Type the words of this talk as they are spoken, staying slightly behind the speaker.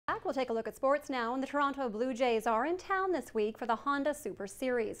We'll take a look at sports now, and the Toronto Blue Jays are in town this week for the Honda Super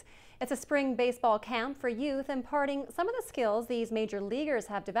Series. It's a spring baseball camp for youth, imparting some of the skills these major leaguers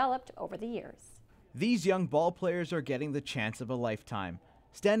have developed over the years. These young ball players are getting the chance of a lifetime.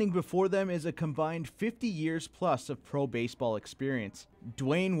 Standing before them is a combined 50 years plus of pro baseball experience.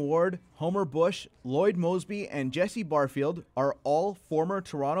 Dwayne Ward, Homer Bush, Lloyd Moseby, and Jesse Barfield are all former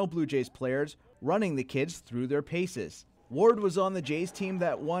Toronto Blue Jays players running the kids through their paces. Ward was on the Jays team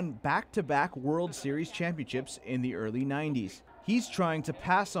that won back-to-back World Series championships in the early 90s. He's trying to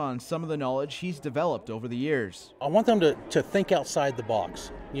pass on some of the knowledge he's developed over the years. I want them to think outside the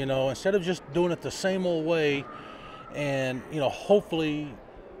box, instead of just doing it the same old way and, hopefully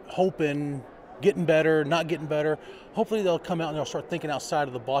hoping, getting better, not getting better. Hopefully they'll come out and they'll start thinking outside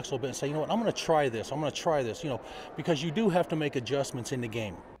of the box a little bit and say, you know what, I'm going to try this, because you do have to make adjustments in the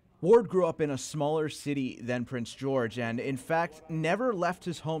game. Ward grew up in a smaller city than Prince George and, in fact, never left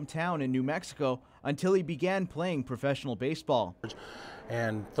his hometown in New Mexico until he began playing professional baseball.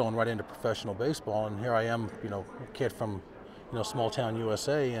 And thrown right into professional baseball, and here I am, a kid from, small town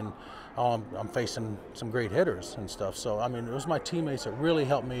USA, and I'm facing some great hitters and stuff. So, it was my teammates that really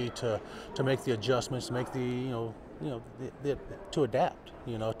helped me to make the adjustments, to make to adapt,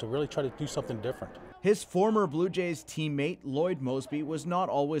 to really try to do something different. His former Blue Jays teammate, Lloyd Moseby, was not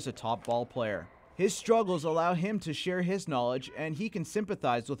always a top ball player. His struggles allow him to share his knowledge, and he can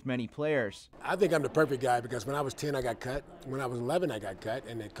sympathize with many players. I think I'm the perfect guy because when I was 10, I got cut. When I was 11, I got cut,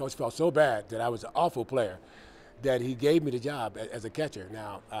 and the coach felt so bad that I was an awful player that he gave me the job as a catcher.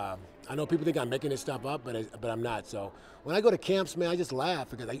 Now, I know people think I'm making this stuff up, but I'm not. So when I go to camps, man, I just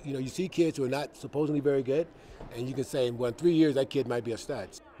laugh because, you see kids who are not supposedly very good, and you can say, well, in 3 years, that kid might be a stud.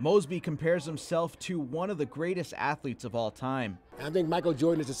 Moseby compares himself to one of the greatest athletes of all time. And I think Michael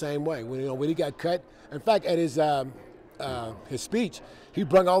Jordan is the same way. When he got cut, in fact, at his speech, he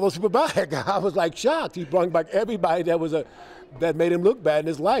brought all those people back. I was like shocked. He brought back everybody that made him look bad in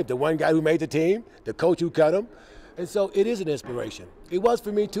his life. The one guy who made the team, the coach who cut him. And so it is an inspiration. It was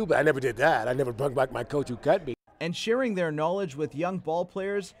for me too, but I never did that. I never brought back my coach who cut me. And sharing their knowledge with young ball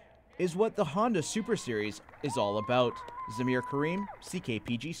players is what the Honda Super Series is all about. Zamir Karim,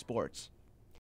 CKPG Sports.